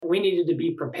we needed to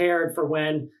be prepared for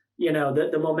when,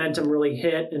 the momentum really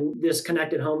hit and this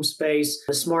connected home space,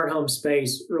 the smart home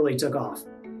space really took off.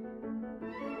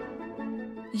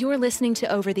 You're listening to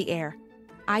Over the Air,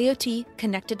 IoT,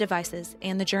 connected devices,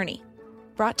 and the journey,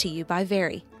 brought to you by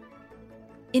Very.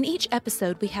 In each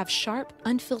episode, we have sharp,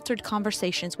 unfiltered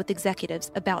conversations with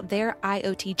executives about their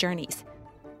IoT journeys,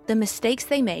 the mistakes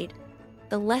they made,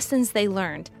 the lessons they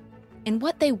learned, and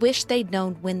what they wish they'd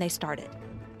known when they started.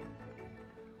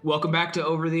 Welcome back to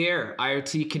Over the Air,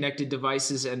 IoT, connected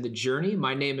devices, and the journey.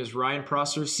 My name is Ryan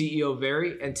Prosser, CEO of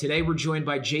Very, and today we're joined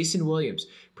by Jason Williams,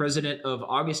 president of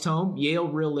August Home, Yale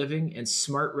Real Living, and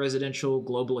Smart Residential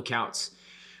Global Accounts.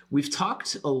 We've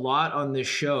talked a lot on this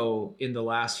show in the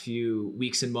last few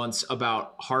weeks and months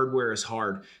about hardware is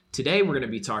hard. Today, we're going to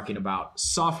be talking about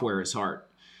software is hard.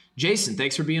 Jason,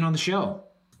 thanks for being on the show.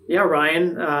 Yeah,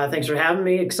 Ryan, thanks for having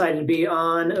me. Excited to be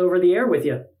on Over the Air with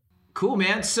you. Cool,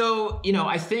 man. So,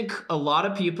 I think a lot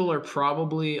of people are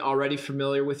probably already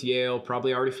familiar with Yale,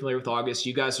 probably already familiar with August.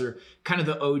 You guys are kind of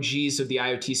the OGs of the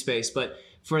IoT space, but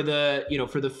for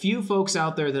the few folks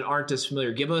out there that aren't as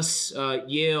familiar, give us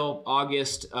Yale,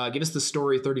 August, give us the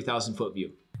story 30,000 foot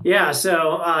view. Yeah,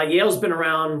 so Yale's been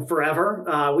around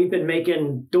forever. We've been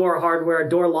making door hardware,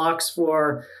 door locks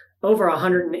for over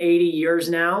 180 years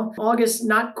now. August,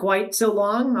 not quite so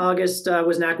long. August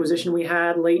was an acquisition we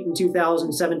had late in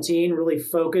 2017, really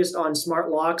focused on smart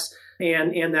locks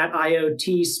and that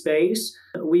IoT space.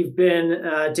 We've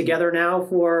been together now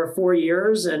for 4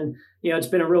 years, and it's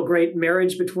been a real great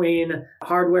marriage between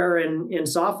hardware and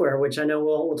software, which I know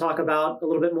we'll talk about a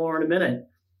little bit more in a minute.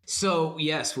 So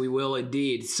yes, we will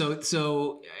indeed.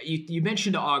 So you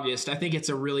mentioned August. I think it's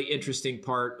a really interesting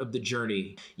part of the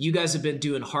journey. You guys have been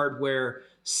doing hardware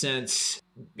since,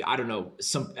 I don't know,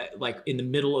 some like in the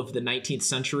middle of the 19th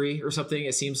century or something.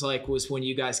 It seems like was when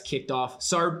you guys kicked off.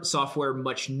 Software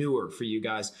much newer for you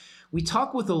guys. We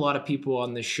talk with a lot of people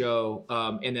on this show,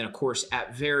 and then of course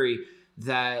at Very,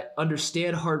 that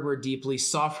understand hardware deeply.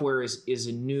 Software is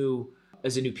a new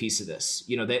piece of this.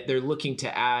 They're looking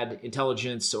to add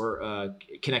intelligence or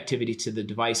connectivity to the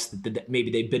device that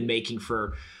maybe they've been making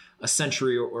for a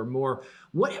century or more.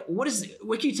 What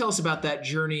can you tell us about that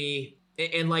journey?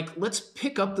 And let's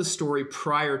pick up the story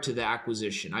prior to the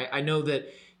acquisition. I know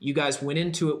that you guys went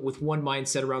into it with one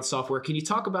mindset around software. Can you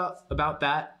talk about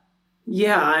that?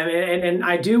 Yeah, and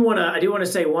I do want to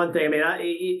say one thing.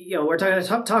 We're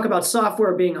talk about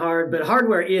software being hard, but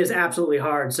hardware is absolutely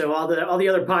hard. So all the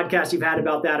other podcasts you've had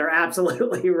about that are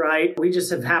absolutely right. We just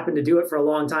have happened to do it for a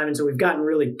long time, and so we've gotten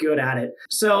really good at it.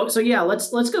 So yeah, let's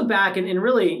go back and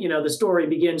really, the story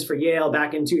begins for Yale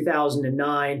back in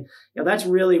 2009. That's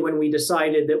really when we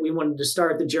decided that we wanted to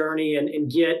start the journey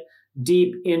and get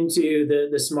deep into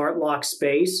the smart lock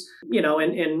space,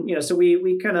 so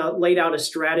we kind of laid out a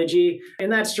strategy,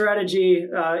 and that strategy,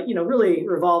 really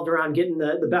revolved around getting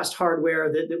the best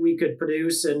hardware that we could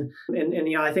produce. And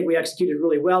I think we executed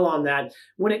really well on that.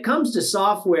 When it comes to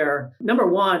software, number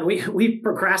one, we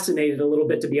procrastinated a little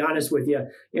bit, to be honest with you.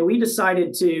 We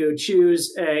decided to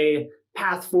choose a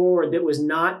path forward that was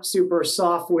not super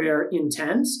software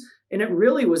intense. And it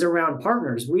really was around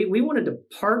partners. We wanted to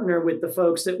partner with the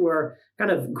folks that were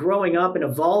kind of growing up and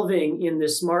evolving in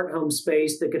this smart home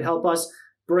space that could help us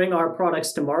bring our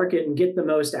products to market and get the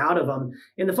most out of them.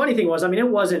 And the funny thing was, it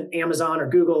wasn't Amazon or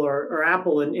Google or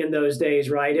Apple in those days,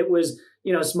 right? It was,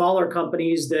 smaller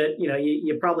companies that,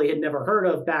 you probably had never heard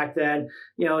of back then.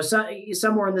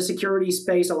 Somewhere in the security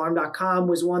space, Alarm.com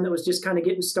was one that was just kind of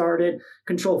getting started.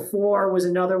 Control4 was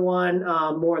another one,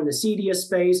 more in the CEDIA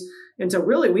space. And so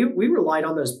really, we relied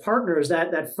on those partners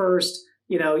that first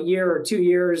year or 2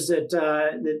 years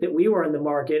that we were in the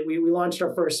market. We launched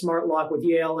our first smart lock with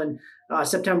Yale in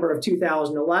September of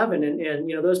 2011,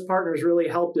 and those partners really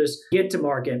helped us get to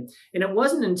market. And it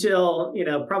wasn't until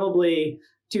probably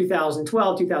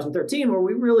 2012, 2013 where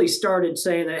we really started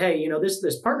saying that, hey,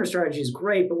 this partner strategy is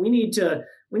great, but we need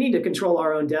to control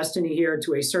our own destiny here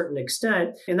to a certain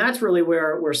extent. And that's really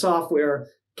where software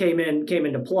came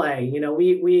into play.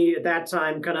 We at that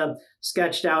time kind of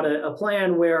sketched out a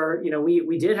plan where,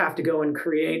 we did have to go and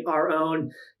create our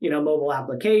own, mobile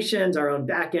applications, our own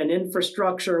back-end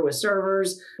infrastructure with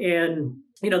servers. And,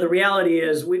 the reality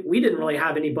is we didn't really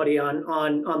have anybody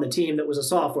on the team that was a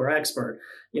software expert.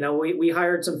 We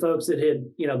hired some folks that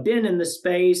had, been in the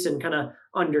space and kind of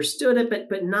understood it,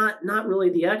 but not really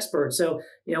the experts. So,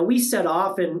 we set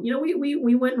off and,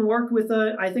 we went and worked with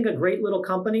I think a great little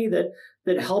company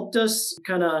that helped us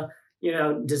kind of,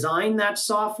 design that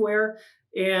software.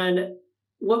 And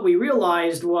what we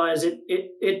realized was it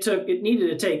needed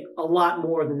to take a lot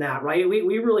more than that, right?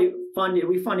 We really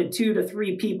funded 2 to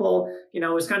 3 people. It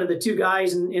was kind of the 2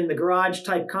 guys in the garage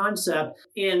type concept.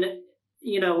 And,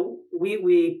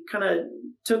 we kind of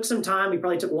took some time. We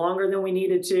probably took longer than we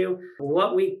needed to.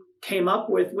 What we came up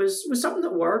with was something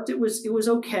that worked. It was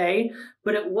okay,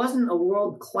 but it wasn't a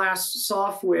world-class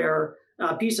software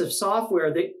piece of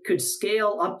software that could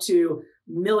scale up to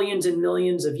millions and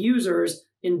millions of users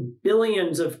in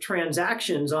billions of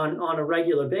transactions on a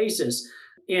regular basis.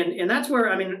 And that's where,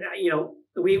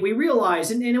 we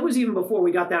realized, and it was even before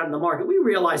we got that in the market, we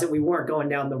realized that we weren't going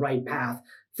down the right path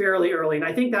fairly early. And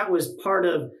I think that was part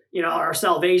of, our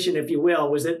salvation, if you will,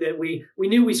 was that we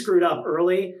knew we screwed up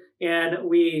early, and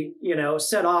we,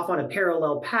 set off on a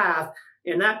parallel path.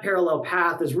 And that parallel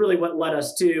path is really what led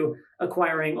us to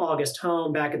acquiring August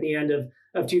Home back at the end of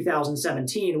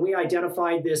 2017. We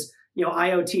identified this,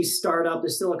 IoT startup, the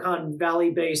Silicon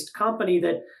Valley-based company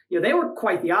that, they were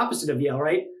quite the opposite of Yale,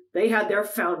 right? They had their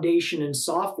foundation in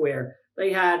software.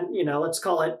 They had, let's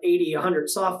call it 80, 100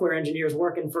 software engineers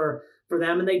working for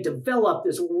them, and they developed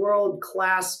this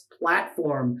world-class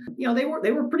platform. They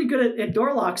were pretty good at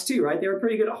door locks too, right? They were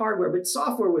pretty good at hardware, but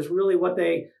software was really what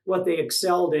they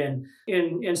excelled in.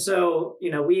 And so,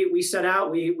 we set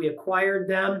out, we acquired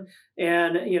them,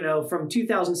 and from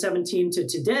 2017 to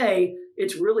today,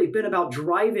 it's really been about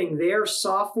driving their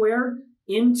software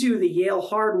into the Yale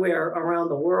hardware around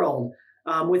the world.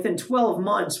 Within 12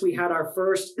 months, we had our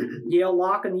first Yale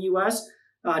lock in the U.S.,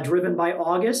 driven by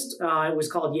August. It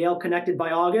was called Yale Connected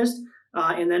by August.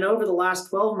 And then over the last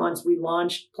 12 months, we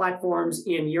launched platforms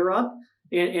in Europe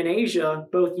and Asia,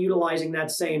 both utilizing that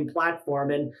same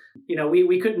platform. And,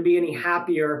 we couldn't be any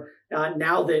happier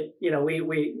now that,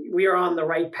 we are on the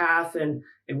right path, and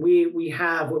we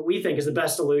have what we think is the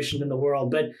best solution in the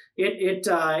world. But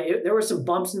there were some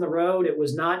bumps in the road. It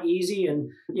was not easy.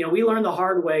 And, we learned the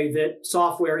hard way that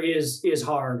software is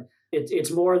hard.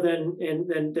 It's more than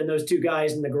those 2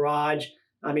 guys in the garage.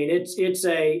 I mean, it's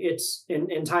an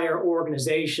entire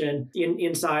organization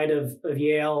inside of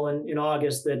Yale and in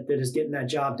August that is getting that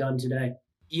job done today.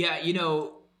 Yeah,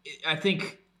 I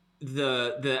think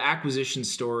the acquisition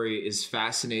story is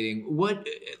fascinating.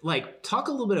 Talk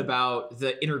a little bit about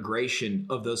the integration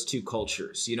of those 2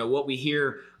 cultures. What we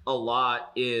hear a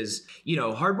lot is,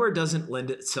 hardware doesn't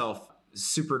lend itself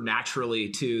supernaturally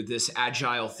to this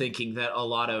agile thinking that a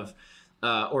lot of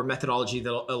or methodology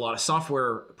that a lot of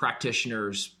software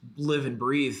practitioners live and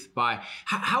breathe by.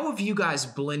 How have you guys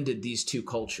blended these 2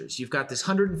 cultures? You've got this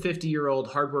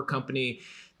 150-year-old hardware company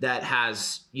that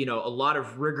has, a lot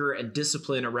of rigor and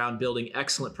discipline around building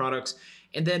excellent products,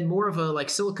 and then more of a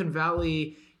Silicon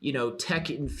Valley,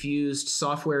 tech-infused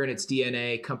software in its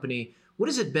DNA company. What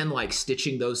has it been like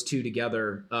stitching those 2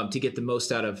 together to get the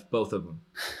most out of both of them?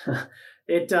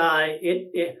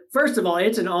 First of all,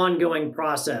 it's an ongoing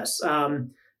process. Really,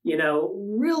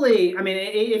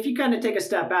 if you kind of take a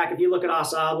step back, if you look at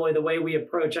Assa Abloy, the way we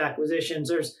approach acquisitions,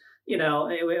 there's,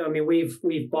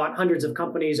 we've bought hundreds of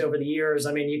companies over the years.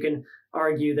 You can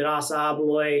argue that Assa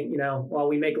Abloy, while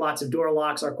we make lots of door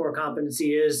locks, our core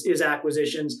competency is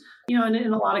acquisitions. And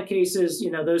in a lot of cases,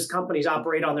 those companies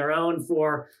operate on their own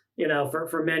for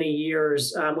many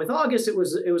years. With August, it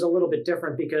was a little bit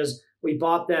different because we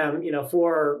bought them,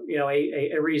 for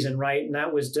a reason, right? And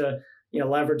that was to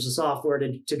leverage the software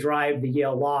to drive the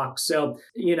Yale lock. So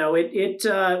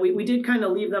we did kind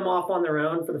of leave them off on their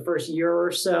own for the first year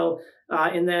or so,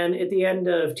 and then at the end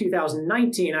of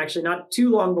 2019, actually not too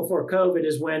long before COVID,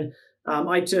 is when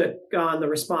I took on the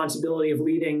responsibility of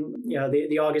leading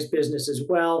the August business as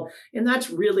well. And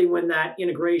that's really when that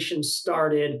integration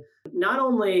started, not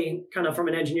only kind of from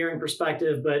an engineering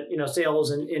perspective, but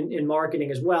sales and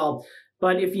marketing as well.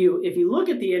 But if you look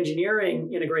at the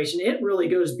engineering integration, it really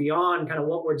goes beyond kind of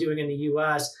what we're doing in the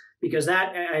US, because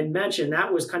that, I mentioned,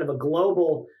 that was kind of a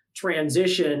global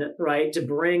transition, right, to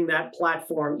bring that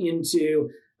platform into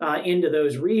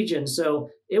those regions. So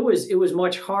it was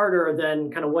much harder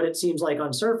than kind of what it seems like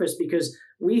on surface, because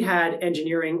we had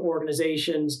engineering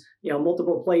organizations,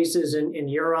 multiple places in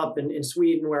Europe and in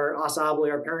Sweden, where Assa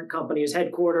Abloy, our parent company, is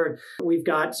headquartered. We've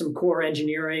got some core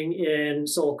engineering in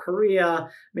Seoul, Korea.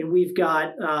 We've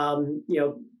got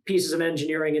pieces of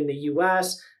engineering in the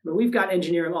US. We've got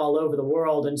engineering all over the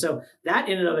world. And so that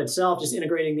in and of itself, just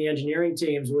integrating the engineering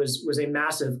teams was a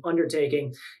massive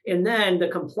undertaking. And then the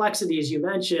complexities you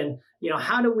mentioned,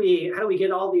 how do we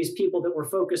get all these people that were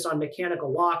focused on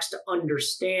mechanical locks to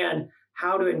understand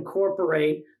how to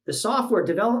incorporate the software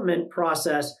development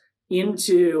process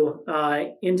into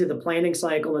the planning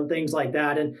cycle and things like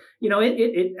that. And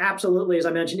it absolutely, as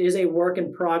I mentioned, is a work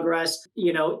in progress.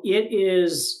 It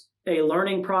is a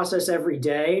learning process every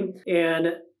day.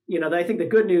 And I think the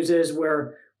good news is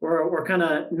we're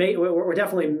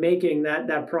definitely making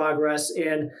that progress,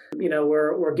 and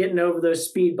we're getting over those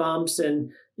speed bumps,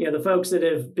 and the folks that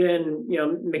have been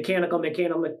mechanical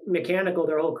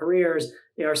their whole careers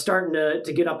are starting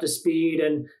to get up to speed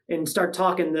and start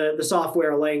talking the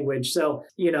software language. So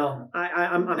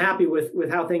I'm happy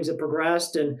with how things have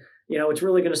progressed, and it's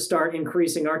really going to start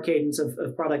increasing our cadence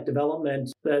of product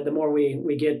development the more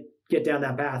we get down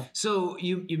that path. So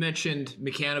you mentioned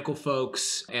mechanical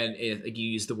folks, and you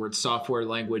used the word software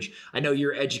language. I know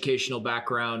your educational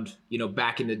background,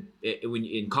 back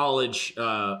in college,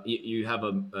 you have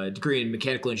a degree in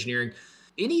mechanical engineering.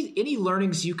 Any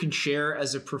learnings you can share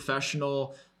as a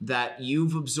professional that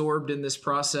you've absorbed in this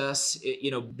process,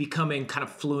 becoming kind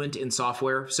of fluent in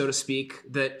software, so to speak,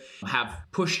 that have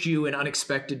pushed you in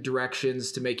unexpected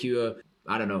directions to make you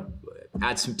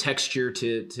add some texture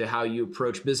to how you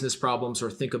approach business problems or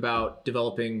think about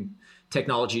developing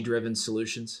technology-driven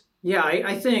solutions? Yeah,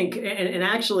 I think, and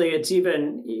actually, it's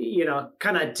even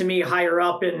kind of, to me, higher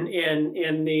up in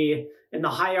the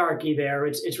hierarchy there.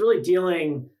 It's really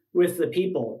dealing with the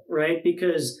people, right?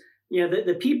 Because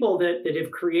the people that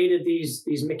have created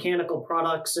these mechanical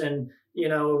products, and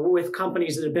with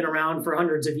companies that have been around for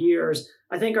hundreds of years,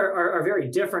 I think are very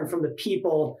different from the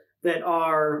people that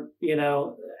are,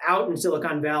 out in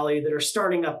Silicon Valley, that are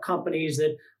starting up companies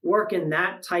that work in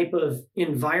that type of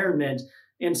environment.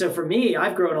 And so for me,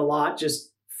 I've grown a lot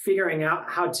just figuring out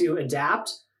how to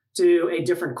adapt to a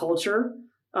different culture,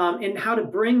 and how to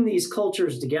bring these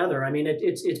cultures together. I mean,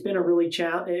 it's been a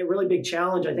really big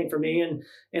challenge, I think, for me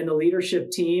and the leadership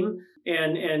team.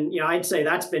 And I'd say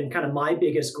that's been kind of my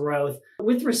biggest growth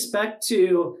with respect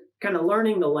to kind of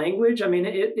learning the language. I mean,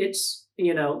 it's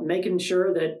making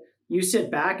sure that you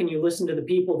sit back and you listen to the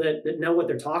people that know what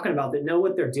they're talking about, that know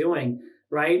what they're doing,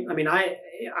 right? I mean, I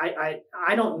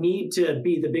don't need to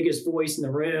be the biggest voice in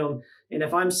the room. And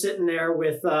if I'm sitting there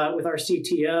with our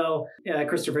CTO,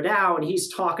 Christopher Dow, and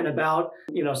he's talking about,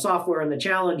 software and the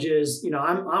challenges,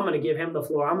 I'm going to give him the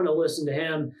floor. I'm going to listen to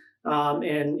him,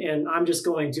 and I'm just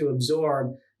going to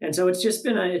absorb. And so it's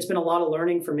been a lot of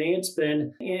learning for me. It's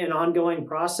been an ongoing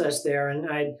process there.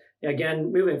 And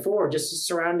again, moving forward, just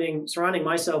surrounding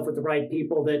myself with the right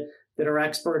people that are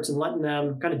experts and letting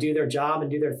them kind of do their job and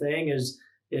do their thing is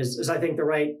I think the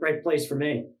right place for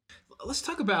me. Let's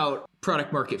talk about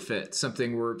product market fit,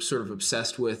 something we're sort of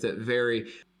obsessed with at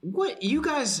Very. What you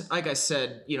guys, like I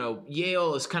said,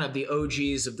 Yale is kind of the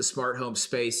OGs of the smart home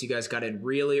space. You guys got in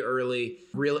really early,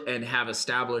 and have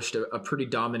established a pretty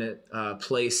dominant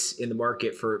place in the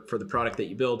market for the product that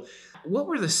you build. What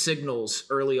were the signals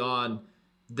early on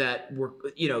that were,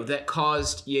 that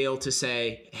caused Yale to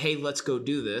say, hey, let's go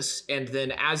do this? And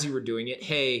then as you were doing it,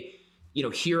 hey,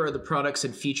 here are the products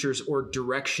and features or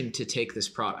direction to take this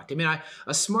product. I mean,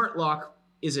 a smart lock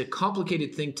is a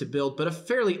complicated thing to build, but a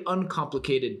fairly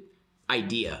uncomplicated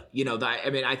idea.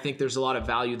 I think there's a lot of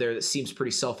value there that seems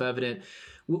pretty self-evident.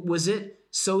 Was it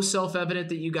so self-evident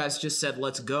that you guys just said,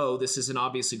 let's go, this is an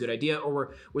obviously good idea?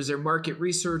 Or was there market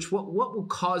research? What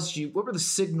were the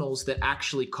signals that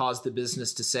actually caused the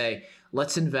business to say,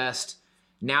 let's invest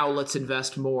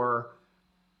more?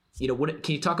 Can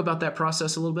you talk about that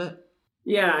process a little bit?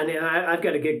 Yeah, and I've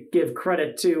got to give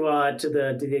credit to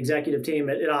the executive team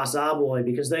at ASSA ABLOY,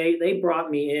 because they brought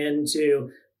me in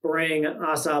to bring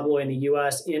ASSA ABLOY in the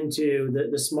U.S. into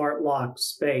the smart lock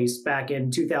space back in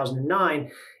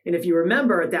 2009. And if you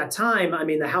remember at that time, I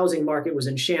mean, the housing market was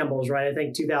in shambles, right? I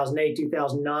think 2008,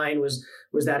 2009 was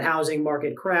that housing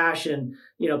market crash. And,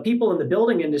 people in the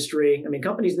building industry,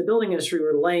 companies in the building industry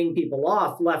were laying people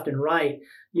off left and right.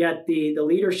 Yet the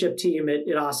leadership team at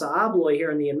ASSA ABLOY here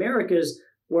in the Americas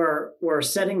were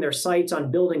setting their sights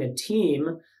on building a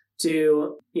team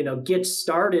to get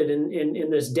started in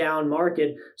this down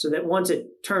market, so that once it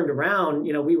turned around,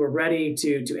 we were ready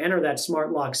to enter that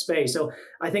smart lock space. So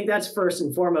I think that's first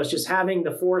and foremost, just having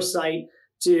the foresight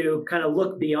to kind of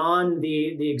look beyond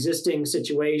the existing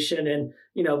situation and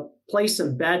place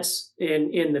some bets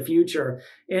in the future.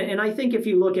 And I think if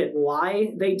you look at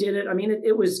why they did it,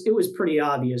 it was pretty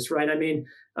obvious, right?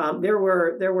 There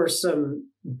were some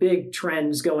big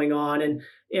trends going on, and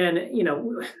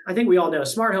I think we all know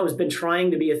smart home has been trying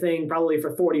to be a thing probably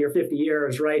for 40 or 50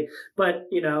 years, right? But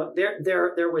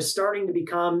there was starting to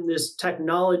become this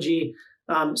technology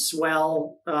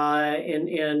swell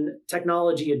and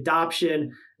technology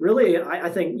adoption. Really, I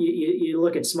think you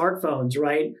look at smartphones,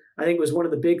 right? I think it was one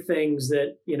of the big things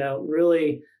that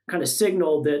really kind of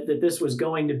signaled that this was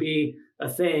going to be a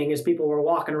thing, as people were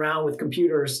walking around with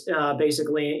computers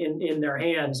basically in their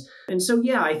hands. And so,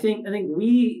 yeah, I think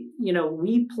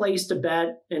we placed a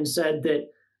bet and said that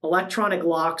electronic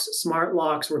locks, smart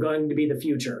locks were going to be the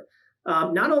future.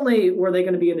 Not only were they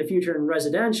going to be in the future in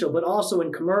residential, but also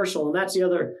in commercial. And that's the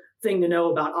other thing to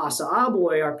know about Assa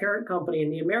Abloy, our parent company in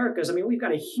the Americas. I mean, we've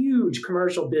got a huge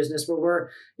commercial business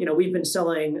where we've been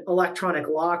selling electronic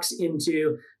locks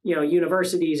into,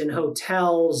 universities and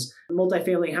hotels,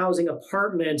 multifamily housing,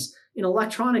 apartments. And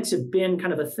electronics have been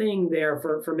kind of a thing there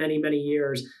for many, many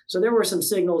years. So there were some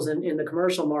signals in the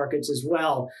commercial markets as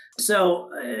well. So,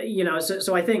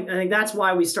 so I think that's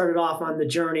why we started off on the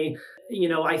journey.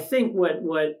 I think what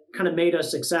kind of made us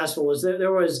successful is that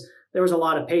there was a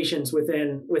lot of patience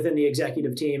within the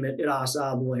executive team at Assa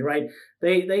Abloy, right?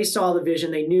 They saw the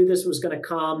vision, they knew this was going to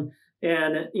come,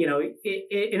 and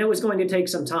it was going to take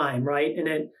some time, right? And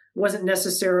it wasn't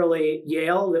necessarily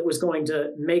Yale that was going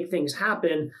to make things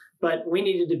happen, but we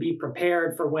needed to be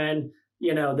prepared for when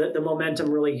the momentum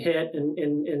really hit,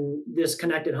 and this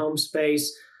connected home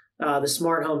space, the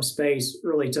smart home space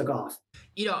really took off.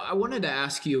 I wanted to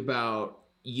ask you about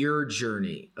your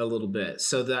journey a little bit.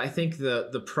 So I think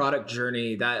the product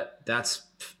journey, that's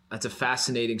a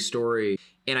fascinating story.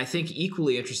 And I think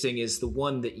equally interesting is the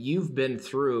one that you've been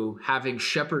through, having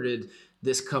shepherded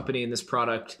this company and this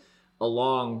product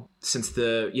along since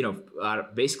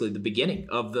basically the beginning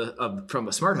from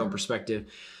a smart home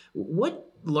perspective.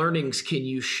 What learnings can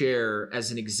you share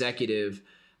as an executive,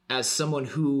 as someone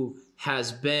who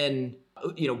has been,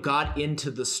 got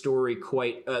into the story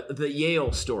the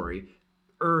Yale story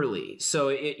early?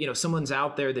 So, someone's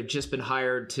out there, they've just been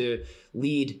hired to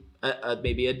lead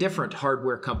maybe a different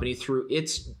hardware company through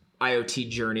its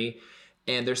IoT journey.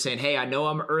 And they're saying, hey, I know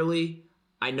I'm early.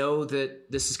 I know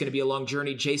that this is going to be a long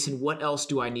journey. Jason, what else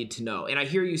do I need to know? And I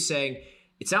hear you saying,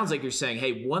 it sounds like you're saying,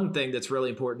 hey, one thing that's really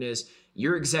important is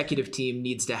your executive team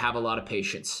needs to have a lot of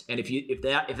patience. And if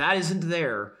that isn't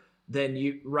there, then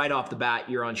you right off the bat,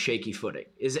 you're on shaky footing.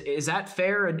 Is that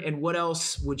fair? And what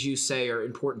else would you say are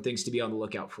important things to be on the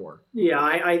lookout for? Yeah,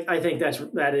 I think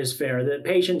that is fair. That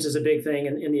patience is a big thing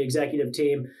in the executive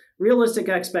team. Realistic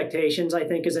expectations, I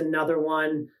think, is another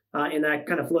one, and that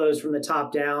kind of flows from the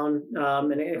top down,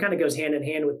 and it kind of goes hand in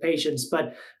hand with patience.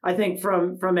 But I think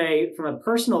from a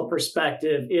personal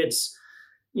perspective, it's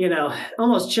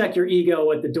almost check your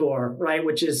ego at the door, right?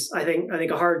 Which is I think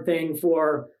a hard thing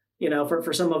for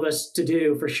some of us to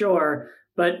do, for sure.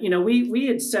 But, we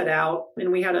had set out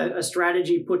and we had a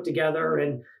strategy put together,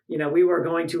 and, we were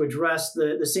going to address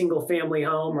the single family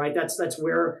home, right? That's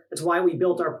why we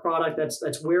built our product.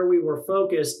 That's where we were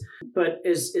focused. But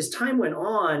as time went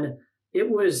on, it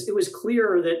was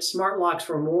clear that smart locks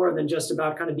were more than just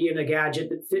about kind of being a gadget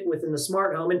that fit within the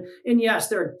smart home. And yes,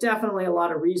 there are definitely a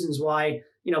lot of reasons why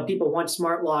people want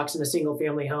smart locks in a single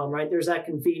family home, right? There's that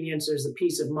convenience, there's the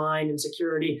peace of mind and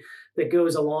security that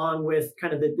goes along with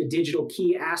kind of the digital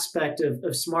key aspect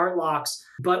of smart locks.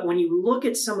 But when you look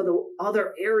at some of the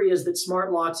other areas that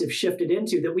smart locks have shifted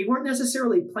into that we weren't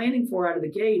necessarily planning for out of the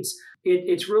gates,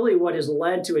 it's really what has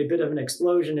led to a bit of an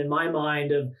explosion in my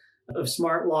mind of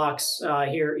smart locks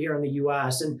here in the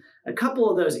U.S. And a couple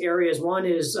of those areas, one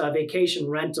is vacation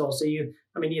rental. So you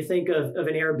think of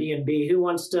an Airbnb. Who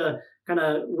wants to kind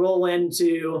of roll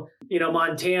into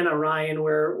Montana, Ryan,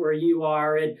 where you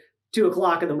are at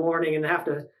 2:00 in the morning and have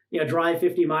to drive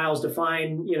 50 miles to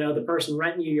find the person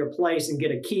renting you your place and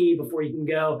get a key before you can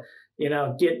go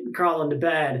get crawl into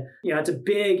bed. It's a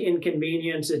big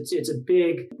inconvenience.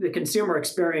 The consumer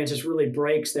experience just really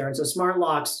breaks there. And so smart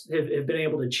locks have been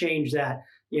able to change that.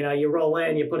 You roll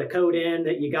in, you put a code in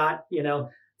that you got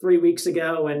 3 weeks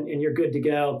ago, and you're good to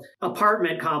go.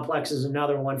 Apartment complex is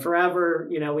another one. Forever,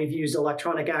 we've used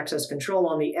electronic access control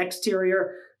on the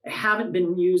exterior. Haven't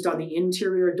been used on the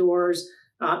interior doors.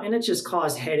 And it's just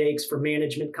caused headaches for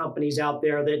management companies out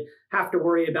there that have to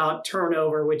worry about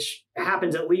turnover, which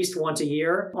happens at least once a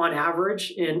year on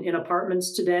average in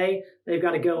apartments today. They've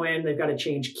got to go in, they've got to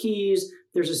change keys.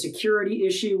 There's a security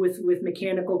issue with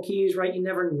mechanical keys, right? You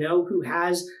never know who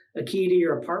has a key to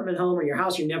your apartment home or your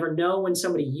house. You never know when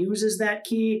somebody uses that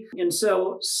key. And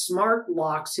so smart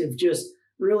locks have just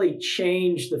really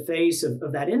changed the face of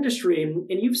that industry. And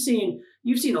you've seen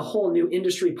a whole new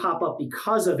industry pop up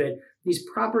because of it. These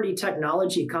property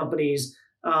technology companies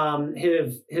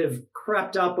have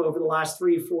crept up over the last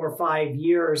 3, 4, 5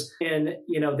 years, and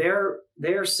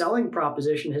their selling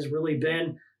proposition has really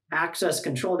been access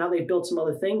control. Now they've built some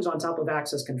other things on top of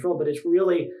access control, but it's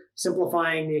really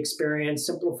simplifying the experience,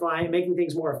 making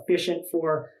things more efficient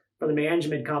for the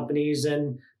management companies,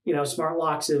 and smart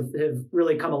locks have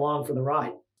really come along for the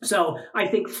ride. So I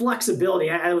think flexibility,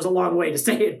 it was a long way to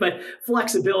say it, but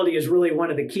flexibility is really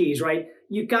one of the keys, right?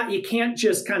 You can't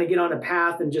just kind of get on a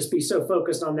path and just be so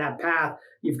focused on that path.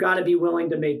 You've got to be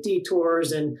willing to make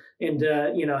detours and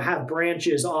have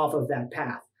branches off of that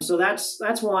path. So that's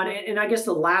one. And I guess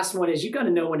the last one is you got to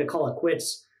know when to call it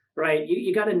quits, right?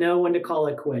 You got to know when to call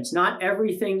it quits. Not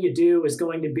everything you do is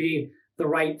going to be the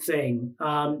right thing.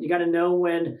 You got to know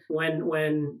when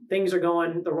things are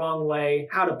going the wrong way,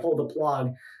 how to pull the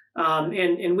plug.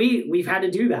 And we've had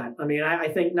to do that. I mean, I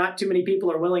think not too many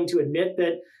people are willing to admit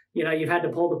that, you've had to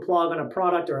pull the plug on a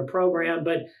product or a program,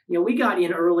 but, we got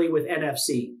in early with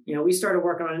NFC. We started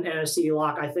working on an NFC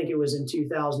lock. I think it was in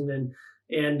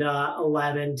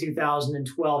 2011,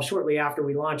 2012, shortly after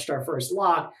we launched our first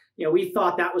lock. We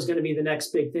thought that was going to be the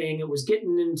next big thing. It was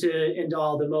getting into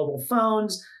all the mobile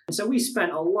phones. And so we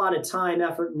spent a lot of time,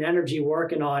 effort, and energy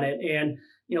working on it. And,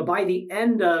 by the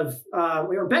end of,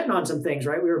 we were betting on some things,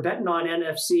 right? We were betting on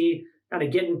NFC kind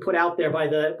of getting put out there by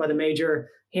the major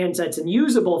handsets and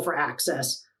usable for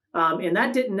access. And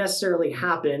that didn't necessarily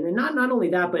happen. And not only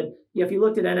that, but if you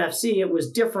looked at NFC, it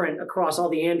was different across all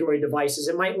the Android devices.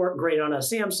 It might work great on a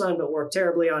Samsung, but worked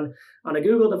terribly on a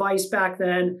Google device back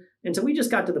then. And so we just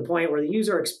got to the point where the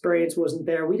user experience wasn't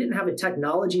there. We didn't have a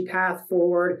technology path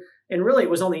forward. And really, it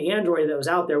was only Android that was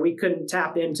out there. We couldn't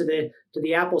tap into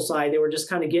the Apple side. They were just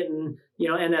kind of getting,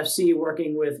 NFC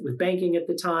working with banking at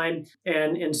the time.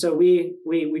 And so we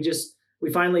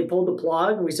finally pulled the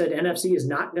plug and we said NFC is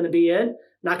not going to be it.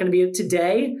 Not going to be it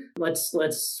today. Let's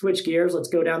switch gears. Let's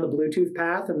go down the Bluetooth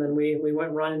path. And then we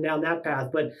went running down that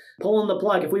path. But pulling the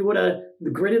plug, if we would have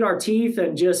gritted our teeth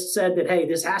and just said that, hey,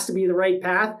 this has to be the right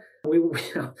path, we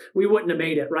wouldn't have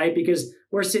made it, right? Because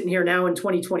we're sitting here now in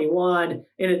 2021,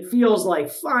 and it feels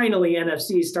like finally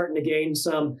NFC is starting to gain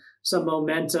some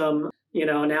momentum.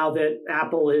 Now that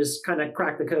Apple has kind of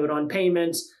cracked the code on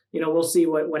payments, we'll see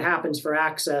what happens for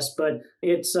access. But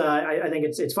it's I think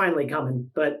it's finally coming.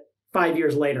 But 5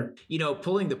 years later.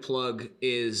 Pulling the plug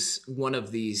is one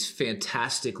of these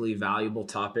fantastically valuable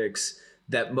topics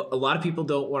that a lot of people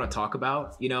don't want to talk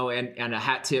about, and a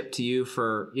hat tip to you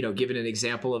for, giving an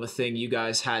example of a thing you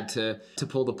guys had to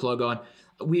pull the plug on.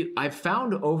 I've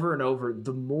found over and over,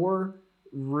 the more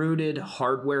rooted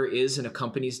hardware is in a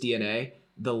company's DNA,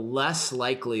 the less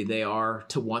likely they are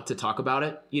to want to talk about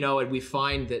it. And we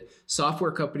find that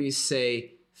software companies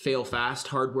say fail fast,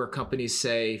 hardware companies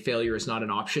say failure is not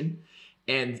an option.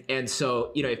 And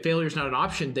so, if failure is not an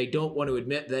option, they don't want to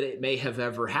admit that it may have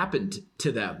ever happened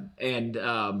to them. And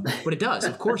but it does.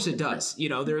 Of course it does.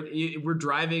 We're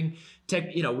driving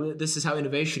tech, this is how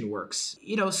innovation works.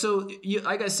 So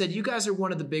like I said, you guys are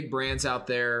one of the big brands out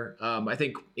there. I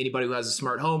think anybody who has a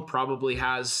smart home probably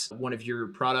has one of your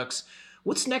products.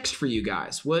 What's next for you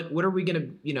guys? What are we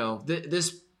going to,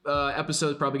 this episode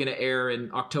is probably going to air in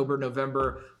October,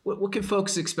 November. What can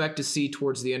folks expect to see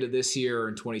towards the end of this year or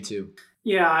in 22?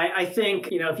 Yeah, I think,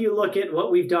 if you look at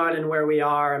what we've done and where we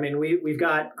are, I mean, we've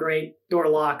got great door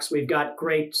locks. We've got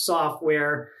great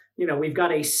software. We've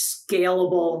got a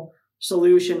scalable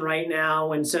solution right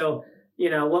now. And so,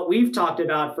 what we've talked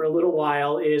about for a little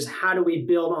while is how do we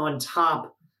build on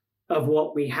top of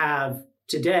what we have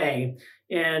today?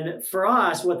 And for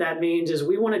us, what that means is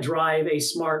we want to drive a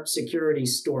smart security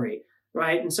story,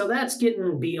 right? And so that's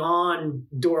getting beyond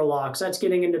door locks. That's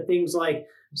getting into things like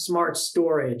smart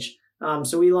storage.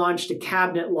 So we launched a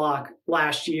cabinet lock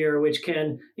last year, which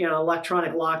can,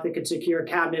 electronic lock that could secure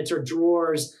cabinets or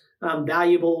drawers,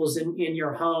 valuables in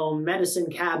your home,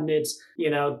 medicine cabinets,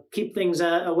 keep things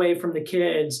away from the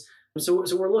kids. So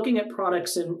we're looking at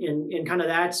products in kind of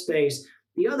that space.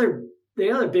 The other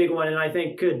big one, and I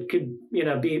think could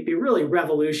be really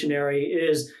revolutionary,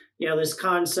 is this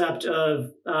concept of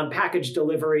package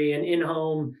delivery and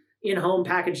in-home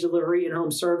package delivery,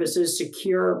 in-home services,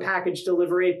 secure package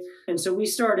delivery. And so we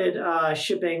started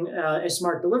shipping a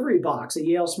smart delivery box, a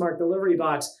Yale smart delivery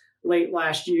box, late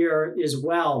last year as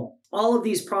well. All of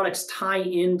these products tie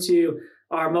into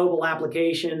our mobile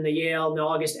application, the Yale and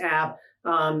August app.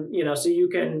 So you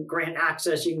can grant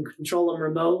access, you can control them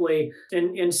remotely.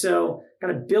 And so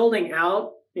kind of building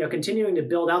out, continuing to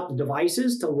build out the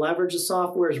devices to leverage the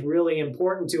software is really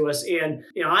important to us. And,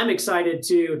 I'm excited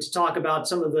to talk about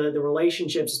some of the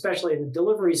relationships, especially in the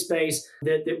delivery space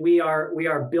that we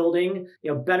are building,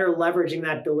 better leveraging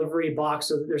that delivery box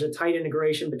so that there's a tight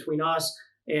integration between us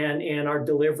and our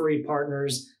delivery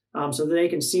partners. So that they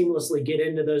can seamlessly get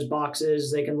into those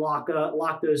boxes. They can lock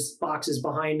those boxes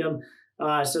behind them.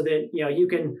 So that you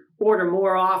can order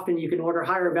more often, you can order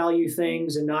higher value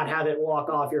things and not have it walk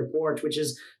off your porch, which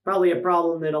is probably a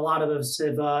problem that a lot of us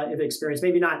have experienced.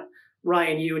 Maybe not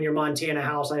Ryan, you and your Montana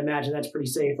house, I imagine that's pretty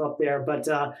safe up there. But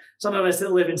some of us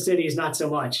that live in cities, not so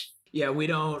much. Yeah, we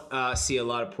don't see a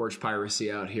lot of porch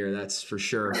piracy out here, that's for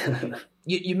sure.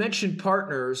 You mentioned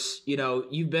partners.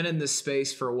 You've been in this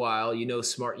space for a while.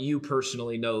 You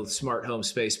personally know smart home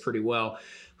space pretty well.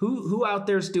 Who out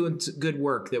there's doing good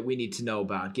work that we need to know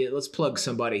about? Let's plug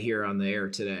somebody here on the air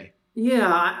today.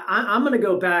 Yeah, I'm going to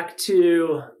go back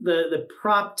to the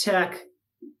prop tech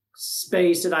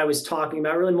space that I was talking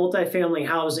about, really multifamily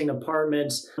housing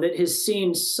apartments that has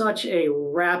seen such a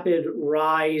rapid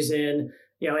rise in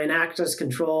access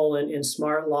control and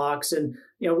smart locks. And,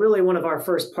 really one of our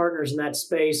first partners in that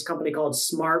space, a company called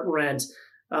Smart Rent,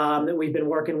 that we've been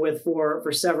working with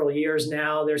for several years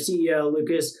now. Their CEO,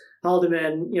 Lucas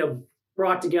Haldeman,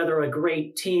 brought together a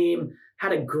great team,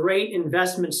 had a great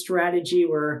investment strategy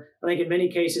where I think in many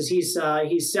cases he's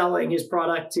selling his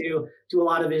product to a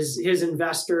lot of his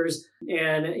investors.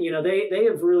 And, they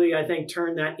have really, I think,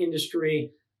 turned that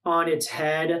industry on its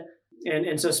head.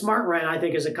 And so Smart Rent, I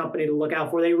think, is a company to look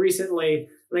out for. They recently,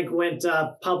 I think, went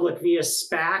public via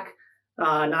SPAC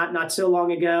not so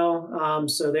long ago.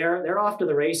 So they're off to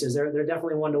the races. They're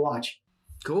definitely one to watch.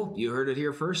 Cool. You heard it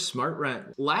here first. Smart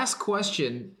Rent. Last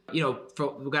question. We've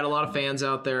got a lot of fans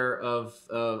out there of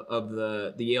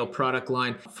the Yale product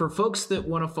line. For folks that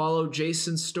want to follow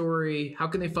Jason's story, how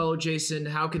can they follow Jason?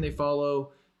 How can they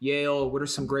follow Yale? What are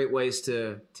some great ways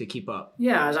to keep up?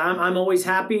 Yeah, I'm always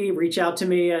happy. Reach out to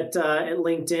me at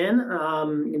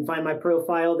LinkedIn. You can find my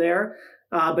profile there.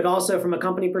 But also from a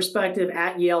company perspective,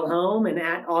 at Yale Home and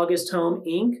at August Home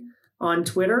Inc. on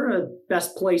Twitter,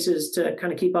 best places to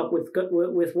kind of keep up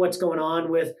with what's going on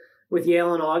with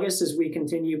Yale and August as we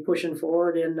continue pushing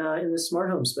forward in the smart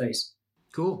home space.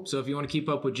 Cool. So if you want to keep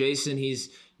up with Jason, he's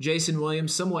Jason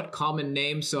Williams, somewhat common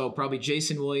name. So probably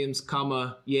Jason Williams,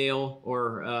 Yale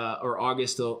or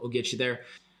August will get you there.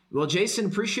 Well, Jason,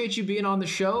 appreciate you being on the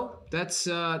show. That's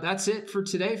it for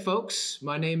today, folks.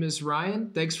 My name is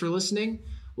Ryan. Thanks for listening.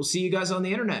 We'll see you guys on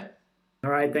the internet.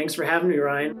 All right. Thanks for having me,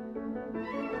 Ryan.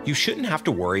 You shouldn't have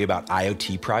to worry about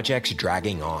IoT projects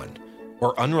dragging on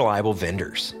or unreliable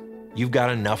vendors. You've got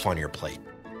enough on your plate.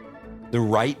 The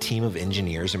right team of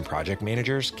engineers and project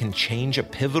managers can change a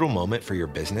pivotal moment for your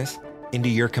business into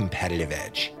your competitive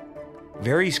edge.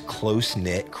 Very's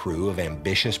close-knit crew of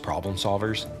ambitious problem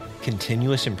solvers,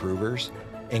 continuous improvers,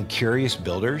 and curious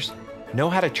builders know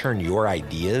how to turn your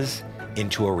ideas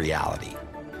into a reality,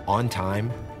 on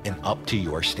time and up to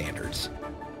your standards.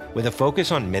 With a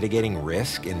focus on mitigating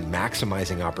risk and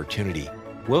maximizing opportunity,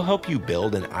 we'll help you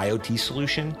build an IoT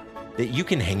solution that you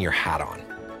can hang your hat on.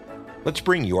 Let's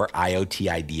bring your IoT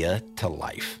idea to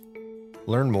life.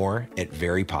 Learn more at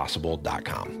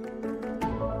verypossible.com.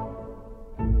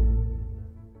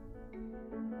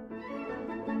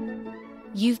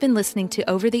 You've been listening to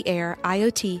Over the Air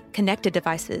IoT, Connected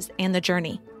Devices, and The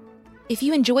Journey. If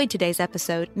you enjoyed today's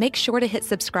episode, make sure to hit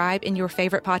subscribe in your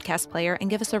favorite podcast player and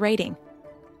give us a rating.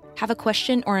 Have a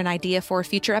question or an idea for a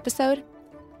future episode?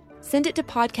 Send it to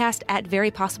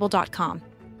podcast@verypossible.com.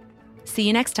 See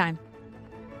you next time.